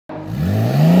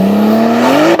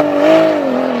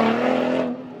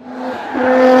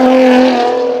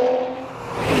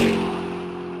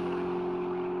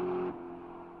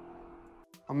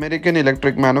American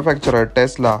electric manufacturer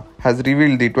Tesla has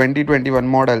revealed the 2021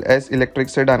 Model S electric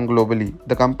sedan globally.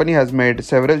 The company has made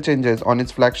several changes on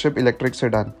its flagship electric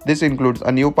sedan. This includes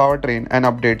a new powertrain and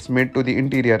updates made to the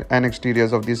interior and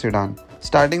exteriors of the sedan.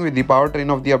 Starting with the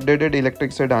powertrain of the updated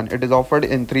electric sedan, it is offered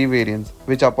in three variants,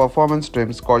 which are performance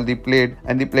trims called the Plaid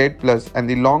and the Plaid Plus and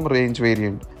the long range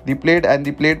variant. The Plaid and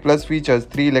the Plaid Plus features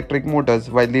 3 electric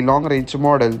motors, while the long range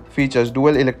model features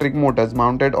dual electric motors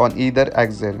mounted on either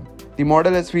axle. The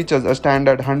Model S features a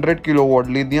standard 100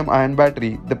 kW lithium-ion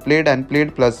battery. The Plaid and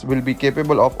Plaid Plus will be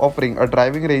capable of offering a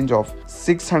driving range of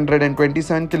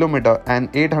 627 km and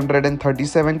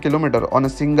 837 km on a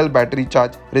single battery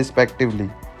charge respectively.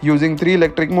 Using 3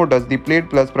 electric motors, the Plaid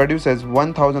Plus produces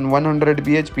 1100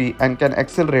 bhp and can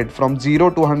accelerate from 0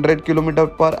 to 100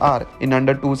 km per hour in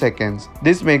under 2 seconds.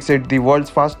 This makes it the world's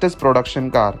fastest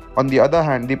production car. On the other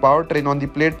hand, the powertrain on the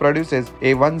Plaid produces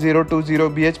a 1020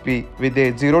 bhp with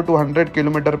a 0 to 100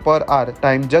 km per hour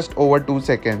time just over 2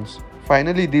 seconds.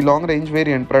 Finally, the long-range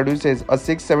variant produces a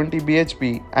 670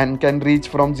 bhp and can reach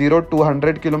from 0 to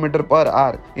 100 km per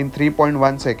hour in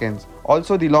 3.1 seconds.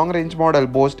 Also, the long-range model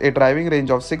boasts a driving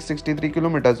range of 663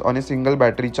 km on a single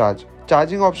battery charge.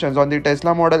 Charging options on the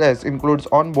Tesla Model S includes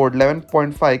on-board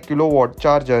 11.5 kW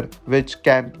charger, which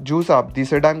can juice up the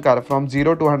sedan car from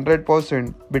 0 to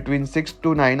 100% between 6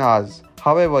 to 9 hours.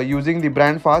 However, using the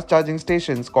brand fast charging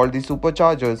stations called the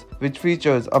superchargers, which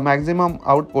features a maximum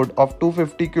output of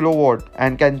 250 kW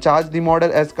and can charge the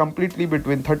Model S completely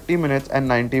between 30 minutes and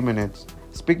 90 minutes.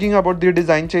 Speaking about the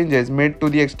design changes made to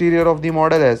the exterior of the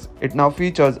Model S, it now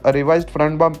features a revised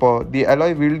front bumper, the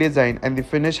alloy wheel design and the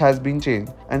finish has been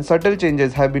changed, and subtle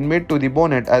changes have been made to the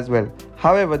bonnet as well.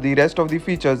 However, the rest of the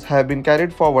features have been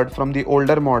carried forward from the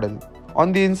older model.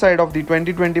 On the inside of the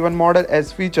 2021 Model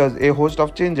S features a host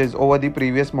of changes over the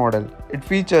previous model. It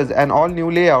features an all-new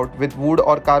layout with wood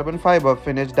or carbon fiber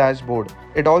finished dashboard.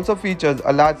 It also features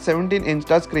a large 17-inch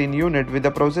touchscreen unit with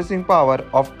a processing power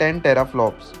of 10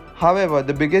 teraflops. However,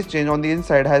 the biggest change on the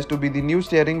inside has to be the new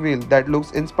steering wheel that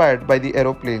looks inspired by the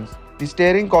aeroplanes. The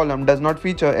steering column does not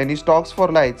feature any stalks for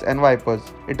lights and wipers.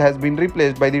 It has been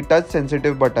replaced by the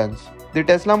touch-sensitive buttons. The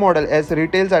Tesla Model S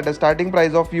retails at a starting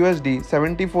price of USD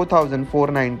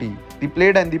 74,490. The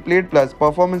Plaid and the Plaid Plus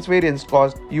performance variants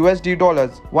cost USD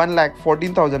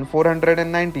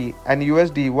 $1,14,490 and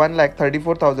USD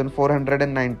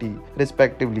 $1,34,490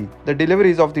 respectively. The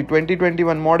deliveries of the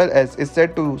 2021 Model S is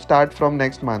set to start from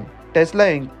next month. Tesla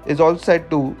Inc. is also set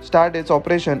to start its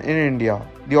operation in India.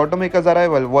 The automaker's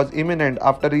arrival was imminent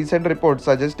after recent reports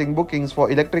suggesting bookings for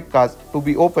electric cars to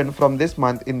be open from this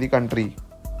month in the country.